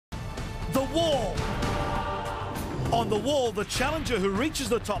wall. On the wall, the challenger who reaches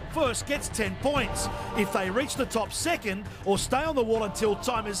the top first gets 10 points. If they reach the top second or stay on the wall until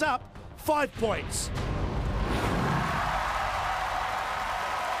time is up, 5 points.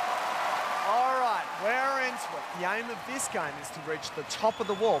 All right, we're into it. The aim of this game is to reach the top of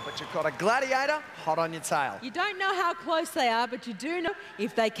the wall, but you've got a gladiator hot on your tail. You don't know how close they are, but you do know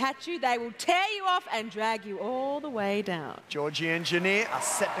if they catch you, they will tear you off and drag you all the way down. Georgie and Janier are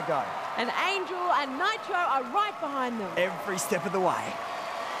set to go. And Angel and Nitro are right behind them. Every step of the way.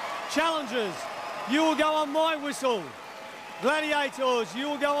 Challengers, you will go on my whistle. Gladiators, you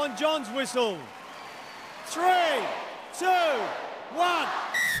will go on John's whistle. 3, 2, 1.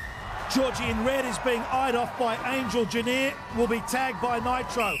 Georgie in red is being eyed off by Angel. Janier will be tagged by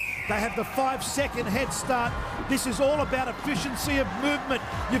Nitro. They have the 5-second head start. This is all about efficiency of movement.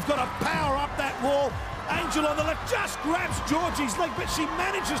 You've got to power up that wall. Angel on the left just grabs Georgie's leg, but she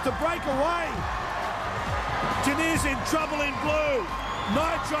manages to break away. Janier's in trouble in blue.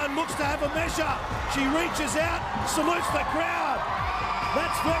 Nitro looks to have a measure. She reaches out, salutes the crowd.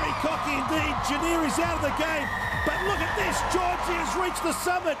 That's very cocky indeed. Janier is out of the game. But look at this, Georgie has reached the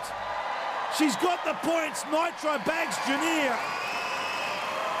summit. She's got the points. Nitro bags Janier.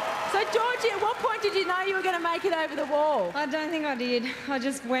 So, Georgie, at what point did you know you were going to make it over the wall? I don't think I did. I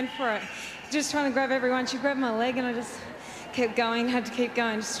just went for it. Just trying to grab everyone. She grabbed my leg and I just kept going, had to keep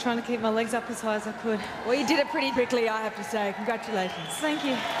going, just trying to keep my legs up as high as I could. Well, you did it pretty quickly, I have to say. Congratulations. Thank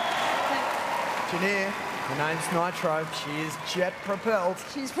you. Janier, her name's Nitro. She is jet propelled.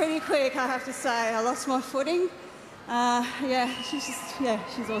 She's pretty quick, I have to say. I lost my footing. She's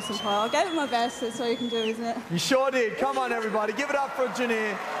awesome. I gave it my best. That's all you can do, isn't it? You sure did. Come on, everybody. Give it up for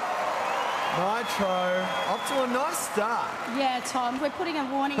Janier. Nitro, up to a nice start. Yeah, Tom, we're putting a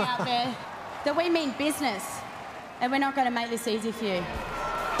warning out there that we mean business and we're not going to make this easy for you.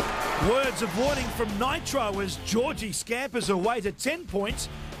 Words of warning from Nitro as Georgie scampers away to 10 points.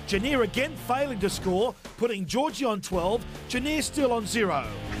 Janier again failing to score, putting Georgie on 12, Janier still on 0.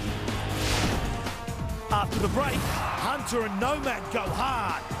 After the break, Hunter and Nomad go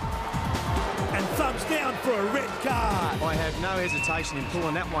hard. And thumbs down for a red card. I have no hesitation in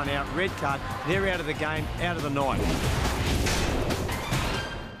pulling that one out. Red card. They're out of the game, out of the night.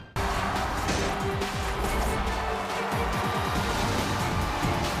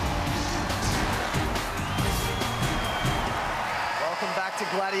 Welcome back to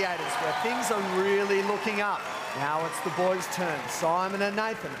Gladiators, where things are really looking up. Now it's the boys' turn. Simon and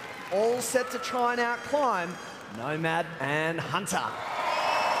Nathan, all set to try and outclimb Nomad and Hunter.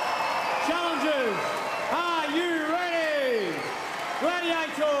 Challengers, are you ready?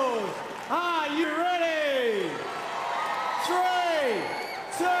 Gladiators, are you ready? 3,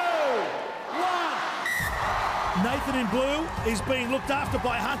 2, 1. Nathan in blue is being looked after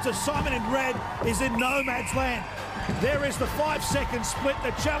by Hunter. Simon in red is in Nomad's land. There is the 5-second split.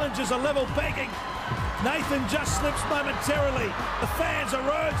 The challengers are level pegging. Nathan just slips momentarily. The fans are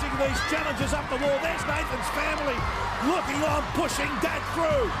urging these challengers up the wall. There's Nathan's family looking on, pushing Dad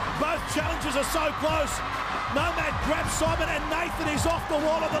through. Both challengers are so close. Nomad grabs Simon and Nathan is off the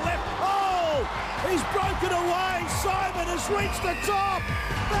wall on the left. Oh, he's broken away. Simon has reached the top.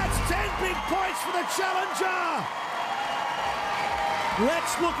 That's 10 big points for the challenger.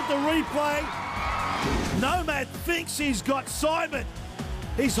 Let's look at the replay. Nomad thinks he's got Simon.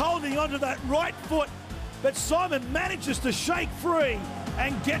 He's holding onto that right foot, but Simon manages to shake free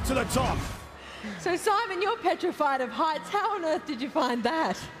and get to the top. So, Simon, you're petrified of heights. How on earth did you find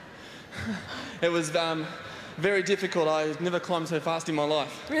that? It was very difficult. I never climbed so fast in my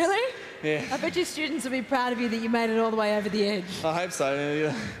life. Really? Yeah. I bet your students will be proud of you that you made it all the way over the edge. I hope so.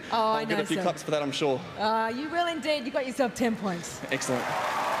 Yeah. Oh, I'll get a few claps for that, I'm sure. You will indeed. You got yourself 10 points. Excellent.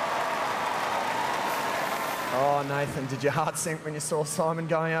 Oh, Nathan, did your heart sink when you saw Simon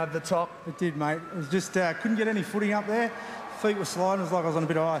going over the top? It did, mate. It was just, couldn't get any footing up there. Feet were sliding, it was like I was on a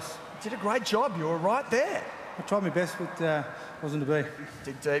bit of ice. You did a great job, you were right there. I tried my best, but wasn't to be.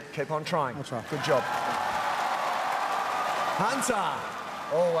 Dig deep, keep on trying. I'll try. Good job.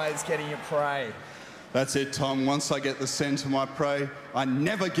 Hunter, always getting your prey. That's it, Tom. Once I get the scent of my prey, I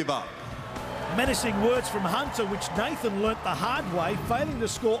never give up. Menacing words from Hunter, which Nathan learnt the hard way, failing to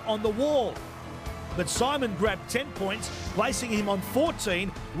score on the wall. But Simon grabbed 10 points, placing him on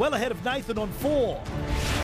 14, well ahead of Nathan on 4.